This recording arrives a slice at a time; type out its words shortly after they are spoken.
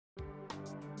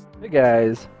Hey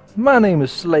guys, my name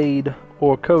is Slade,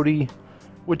 or Cody,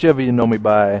 whichever you know me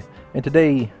by, and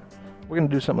today we're going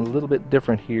to do something a little bit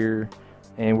different here,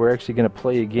 and we're actually going to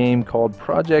play a game called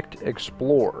Project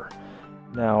Explore.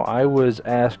 Now, I was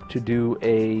asked to do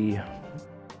a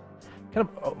kind of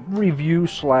a review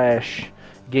slash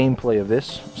gameplay of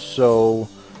this, so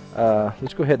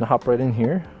let's go ahead and hop right in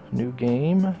here. New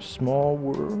game, small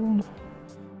world,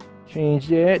 change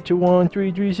that to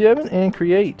 1337 and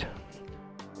create.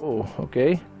 Oh,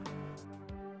 okay.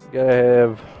 Gotta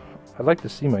have... I'd like to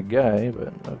see my guy,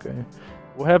 but okay.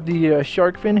 We'll have the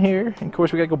shark fin here. And of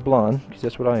course, we gotta go blonde, because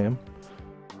that's what I am.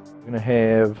 We're gonna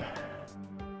have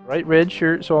bright red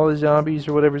shirt so all the zombies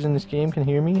or whatever's in this game can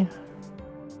hear me.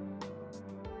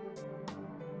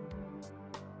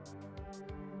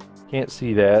 Can't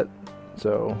see that,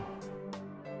 so...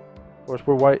 Of course,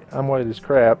 we're white. I'm white as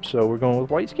crap, so we're going with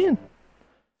white skin.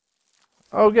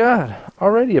 Oh god,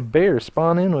 already a bear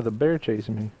spawned in with a bear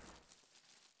chasing me.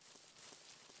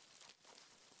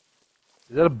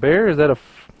 Is that a bear or is that a...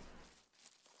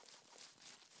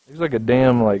 Looks like a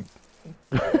damn, like,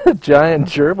 giant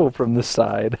gerbil from the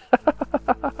side.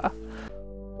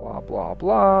 Blah, blah,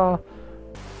 blah.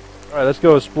 Alright, let's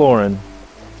go exploring.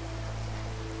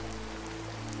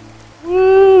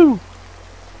 Woo!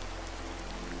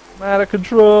 I'm out of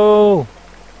control.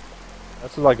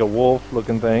 That's like a wolf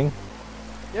looking thing.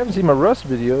 You haven't seen my Rust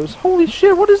videos. Holy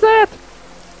shit, what is that?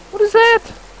 What is that?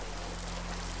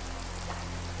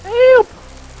 Help!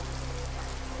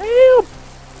 Help!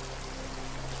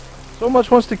 So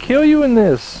much wants to kill you in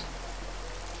this.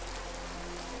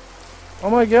 Oh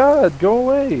my god, go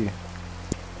away.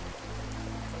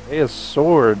 Hey, a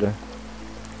sword.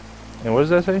 And what does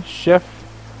that say? Chef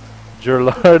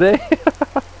Gerlarde?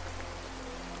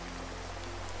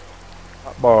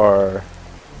 Hot bar.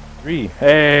 3.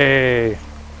 Hey!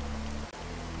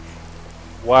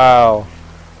 Wow,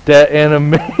 that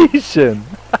animation!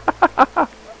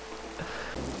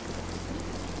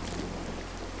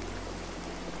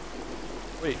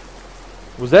 Wait,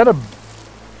 was that a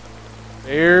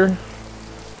bear,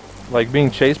 like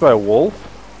being chased by a wolf?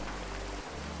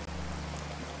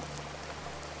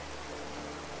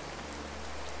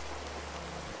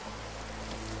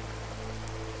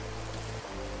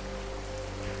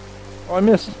 Oh, I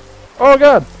missed. Oh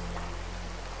god!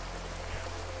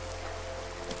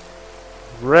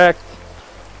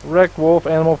 Wrecked wolf,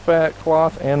 animal fat,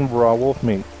 cloth, and raw wolf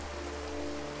meat.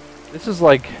 This is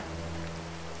like...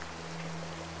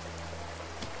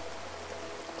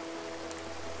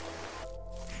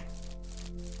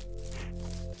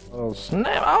 Oh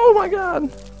snap! Oh my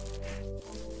god!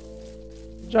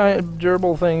 Giant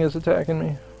gerbil thing is attacking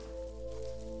me.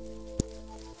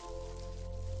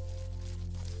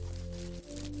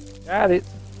 Got it.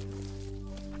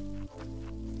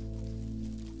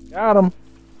 Got him.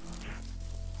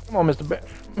 Come on,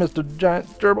 Mr. Giant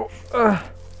Gerbil.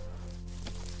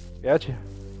 Gotcha.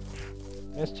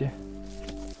 Missed you.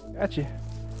 Gotcha.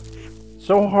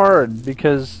 So hard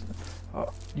because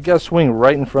you gotta swing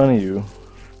right in front of you.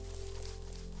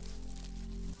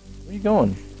 Where you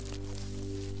going?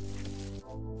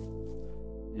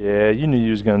 Yeah, you knew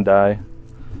you was gonna die.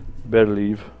 Better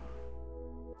leave.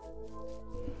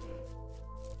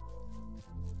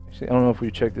 Actually, I don't know if we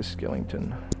checked this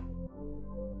skeleton.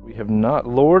 We have not.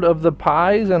 Lord of the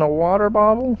Pies and a water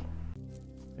bottle?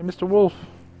 Hey, Mr. Wolf.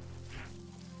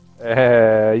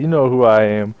 You know who I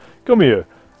am. Come here.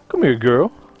 Come here,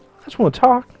 girl. I just want to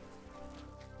talk.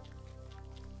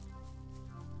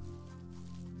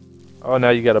 Oh, now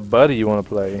you got a buddy you want to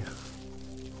play.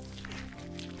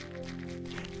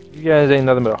 You guys ain't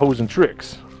nothing but hoes and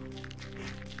tricks.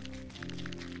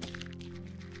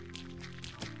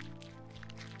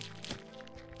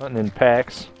 Hunting in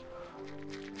packs.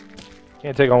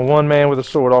 Can't take on one man with a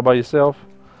sword all by yourself.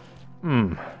 Give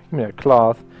me that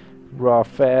cloth. Raw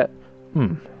fat.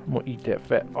 I'm gonna eat that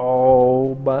fat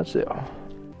all by myself.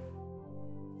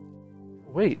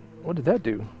 Wait, what did that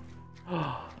do?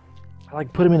 I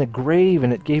like put him in a grave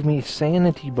and it gave me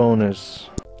sanity bonus.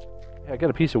 Yeah, I got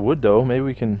a piece of wood though. Maybe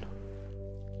we can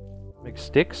make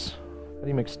sticks? How do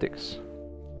you make sticks?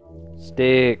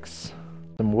 Sticks.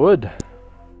 Some wood.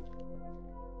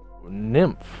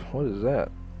 Nymph. What is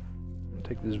that?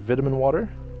 Take this vitamin water.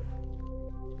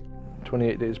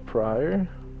 28 days prior.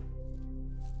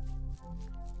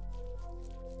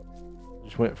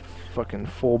 Just went fucking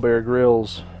full Bear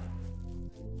Grylls.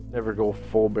 Never go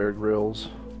full Bear Grylls.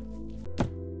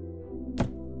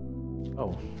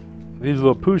 Oh, these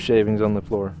little poo shavings on the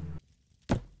floor.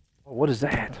 Oh, what is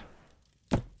that?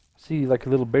 I see like a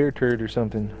little bear turd or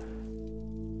something.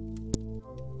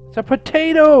 It's a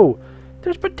potato!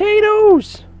 There's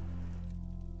potatoes!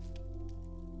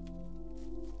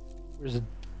 Where's the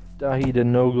Dahi de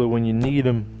Nogla when you need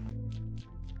him?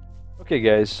 Okay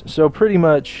guys, so pretty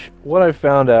much what I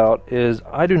found out is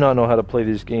I do not know how to play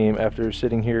this game after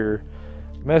sitting here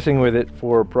messing with it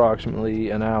for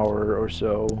approximately an hour or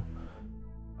so.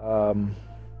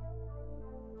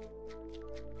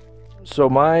 So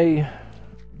my, I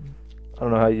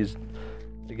don't know how to use,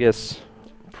 I guess,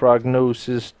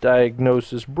 prognosis,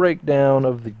 diagnosis, breakdown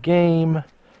of the game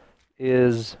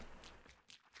is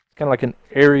kind of like an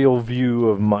aerial view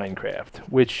of Minecraft,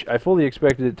 which I fully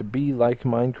expected it to be like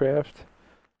Minecraft.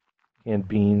 And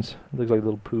beans, it looks like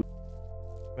little poop.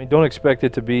 I mean, don't expect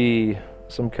it to be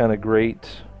some kind of great,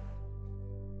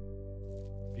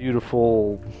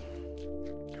 beautiful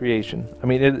creation. I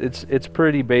mean, it's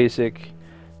pretty basic.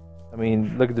 I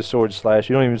mean, look at the sword slash.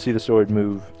 You don't even see the sword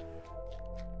move.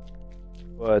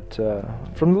 But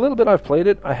from the little bit I've played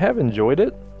it, I have enjoyed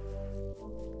it.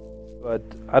 But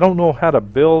I don't know how to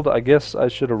build. I guess I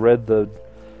should have read the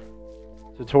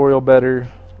tutorial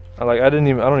better. I don't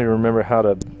even remember how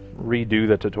to redo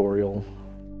the tutorial.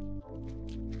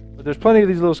 But there's plenty of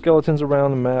these little skeletons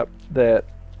around the map that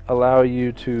allow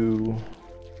you to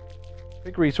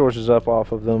pick resources up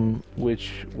off of them,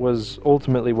 which was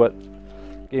ultimately what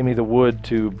gave me the wood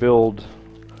to build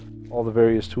all the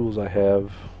various tools I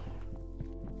have.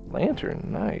 Lantern,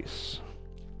 nice.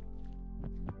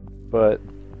 But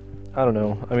I don't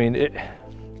know. I mean,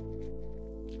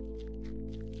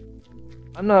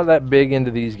 I'm not that big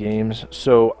into these games,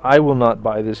 so I will not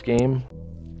buy this game.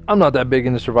 I'm not that big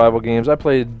into survival games. I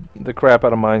played the crap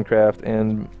out of Minecraft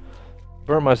and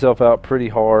burnt myself out pretty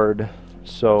hard,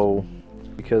 so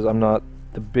because I'm not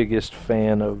the biggest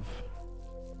fan of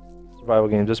survival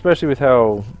games, especially with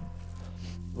how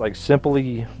like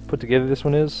simply put together this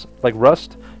one is. Like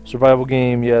Rust, survival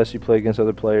game, yes, you play against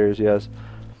other players, yes,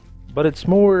 but it's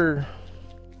more,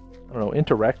 I don't know,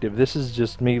 interactive. This is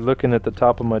just me looking at the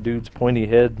top of my dude's pointy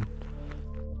head,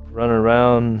 running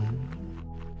around,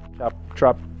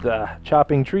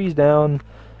 chopping trees down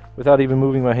without even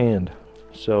moving my hand.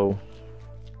 So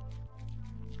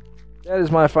that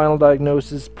is my final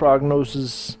diagnosis,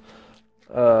 prognosis,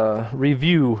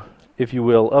 review, if you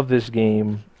will, of this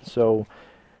game. So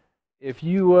if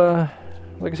you,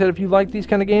 like I said, if you like these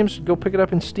kind of games, go pick it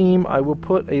up in Steam. I will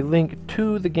put a link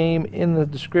to the game in the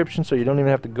description, so you don't even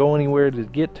have to go anywhere to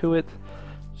get to it.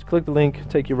 Just click the link,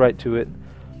 take you right to it.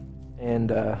 And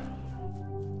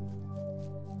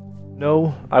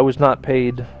no, I was not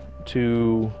paid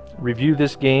to review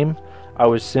this game. I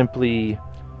was simply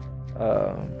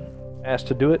asked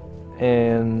to do it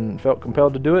and felt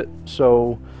compelled to do it.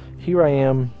 So here I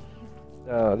am.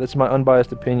 That's my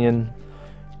unbiased opinion.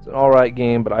 It's an alright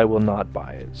game, but I will not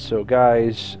buy it. So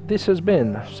guys, this has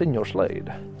been Senor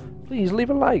Slade. Please leave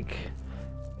a like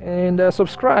and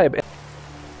subscribe.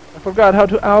 I forgot how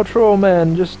to outro,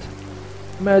 man. Just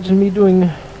imagine me doing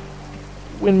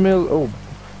windmill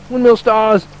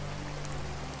stars.